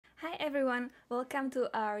everyone, welcome to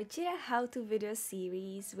our Jira How-to video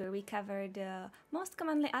series where we cover the most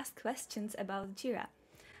commonly asked questions about Jira.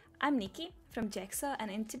 I'm Nikki from Jexo,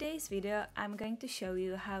 and in today's video I'm going to show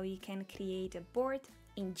you how you can create a board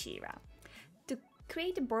in Jira. To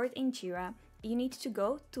create a board in Jira, you need to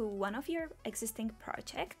go to one of your existing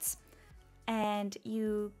projects and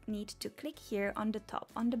you need to click here on the top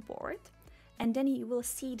on the board. And then you will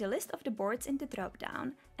see the list of the boards in the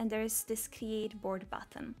drop-down, and there is this Create Board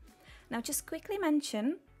button. Now just quickly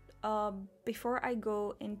mention, before I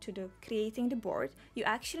go into the creating the board, you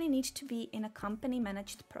actually need to be in a company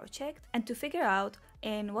managed project, and to figure out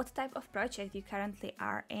in what type of project you currently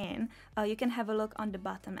are in, you can have a look on the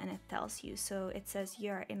bottom and it tells you. So it says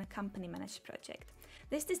you are in a company managed project.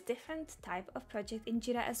 There's this different type of project in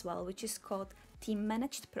Jira as well, which is called team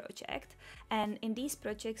managed project. And in these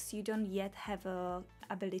projects, you don't yet have a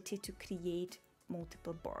ability to create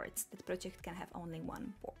multiple boards. That project can have only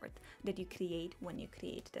one board that you create when you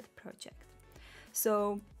create that project.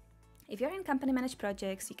 So if you're in company managed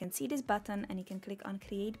projects, you can see this button and you can click on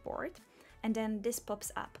create board, and then this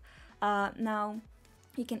pops up. Now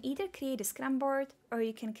you can either create a Scrum board or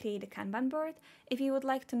you can create a Kanban board. If you would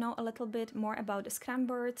like to know a little bit more about the Scrum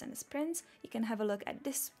boards and the sprints, you can have a look at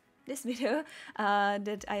this video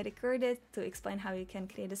that I recorded to explain how you can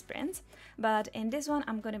create a sprint. But in this one,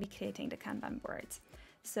 I'm going to be creating the Kanban boards.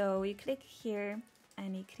 So you click here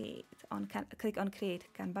and you click on Create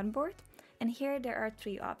Kanban board. And here there are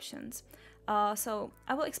three options. So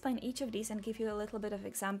I will explain each of these and give you a little bit of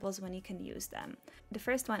examples when you can use them. The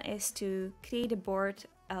first one is to create a board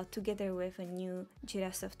together with a new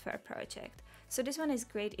Jira software project. So this one is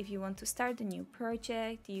great if you want to start a new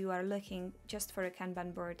project, you are looking just for a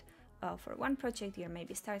Kanban board for one project, you're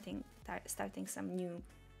maybe starting some new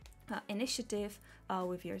initiative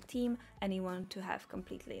with your team, and you want to have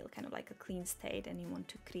completely kind of like a clean state, and you want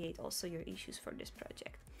to create also your issues for this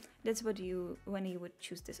project. That's when you would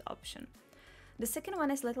choose this option. The second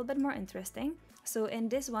one is a little bit more interesting. So in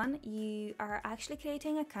this one, you are actually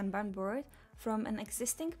creating a Kanban board from an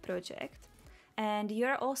existing project, and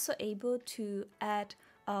you're also able to add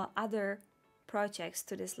other projects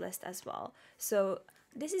to this list as well. So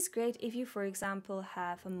this is great if you, for example,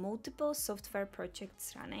 have multiple software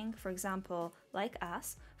projects running. For example, like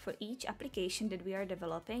us, for each application that we are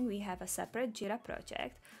developing, we have a separate Jira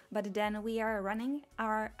project, but then we are running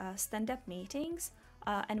our stand-up meetings,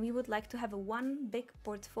 and we would like to have one big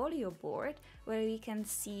portfolio board where we can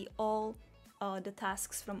see all the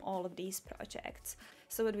tasks from all of these projects.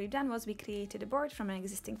 So what we've done was we created a board from an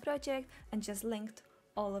existing project and just linked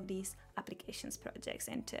all of these applications projects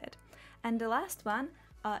into it. And the last one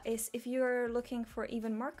is if you're looking for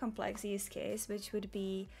even more complex use case, which would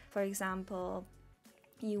be, for example,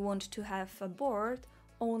 you want to have a board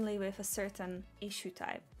only with a certain issue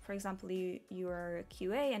type. For example, you are a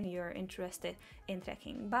QA and you're interested in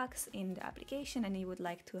tracking bugs in the application, and you would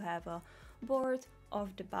like to have a board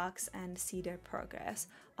of the bugs and see their progress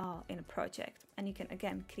in a project. And you can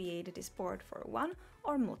again create this board for one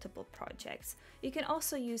or multiple projects. You can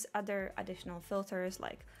also use other additional filters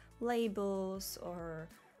like labels or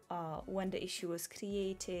when the issue was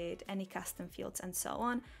created, any custom fields and so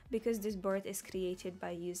on, because this board is created by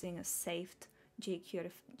using a saved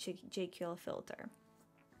JQL filter.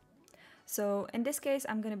 So in this case,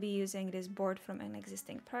 I'm going to be using this board from an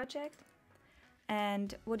existing project.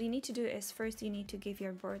 And what you need to do is first you need to give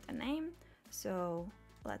your board a name. So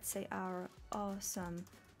let's say our awesome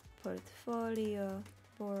portfolio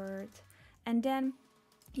board. And then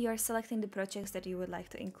you are selecting the projects that you would like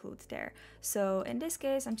to include there. So in this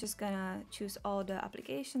case, I'm just gonna choose all the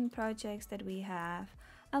application projects that we have.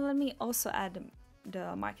 And let me also add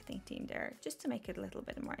the marketing team there, just to make it a little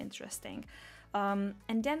bit more interesting. And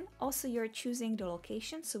then also you're choosing the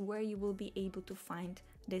location, so where you will be able to find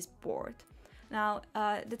this board. Now,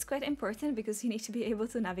 that's quite important because you need to be able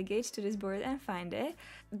to navigate to this board and find it.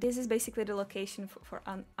 This is basically the location for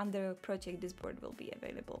under project this board will be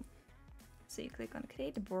available. So you click on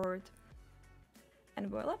create the board and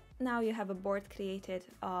voila, now you have a board created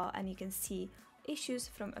and you can see issues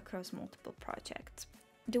from across multiple projects.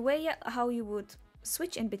 The way how you would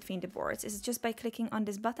switch in between the boards is just by clicking on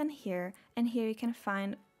this button here, and here you can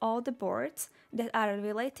find all the boards that are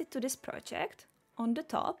related to this project on the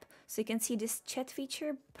top. So you can see this chat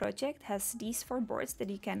feature project has these 4 boards that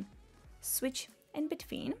you can switch in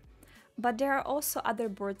between, but there are also other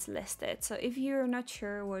boards listed. So if you're not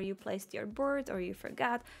sure where you placed your board or you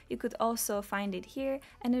forgot, you could also find it here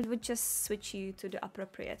and it would just switch you to the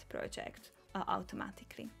appropriate project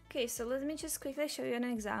automatically. Okay, so let me just quickly show you an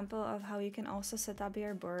example of how you can also set up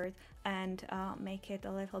your board and make it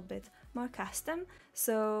a little bit more custom.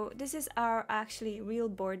 So this is our actually real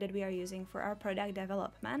board that we are using for our product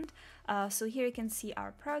development. So here you can see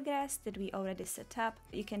our progress that we already set up.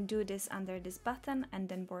 You can do this under this button and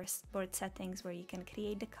then board settings where you can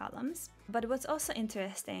create the columns. But what's also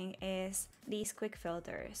interesting is these quick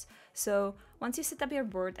filters. So once you set up your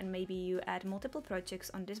board and maybe you add multiple projects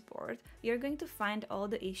on this board, you're going to find all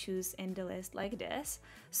the issues in the list like this.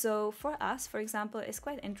 So for us, for example, it's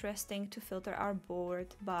quite interesting to filter our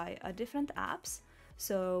board by different apps.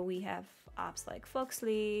 So we have apps like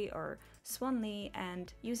Foxly or Swanly,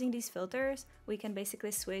 and using these filters, we can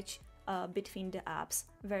basically switch between the apps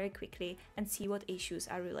very quickly and see what issues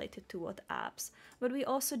are related to what apps. But we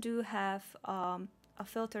also do have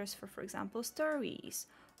filters for example, stories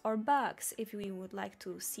or bugs if we would like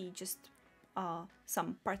to see just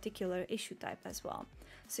some particular issue type as well.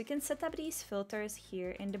 So you can set up these filters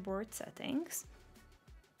here in the board settings.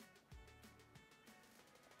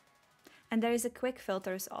 And there is a quick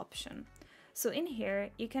filters option. So in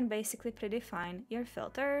here, you can basically predefine your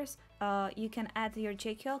filters. You can add your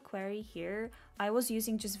JQL query here. I was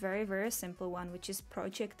using just very simple one, which is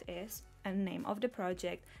project is and name of the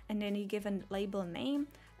project, and then you give a label name,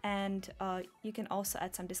 and you can also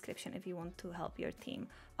add some description if you want to help your team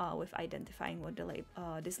with identifying what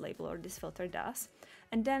this label or this filter does.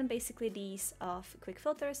 And then basically these quick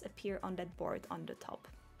filters appear on that board on the top.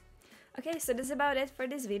 Okay, so that's about it for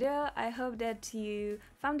this video. I hope that you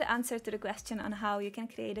found the answer to the question on how you can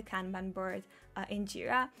create a Kanban board in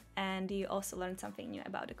Jira, and you also learned something new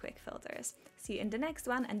about the quick filters. See you in the next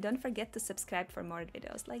one, and don't forget to subscribe for more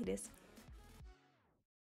videos like this.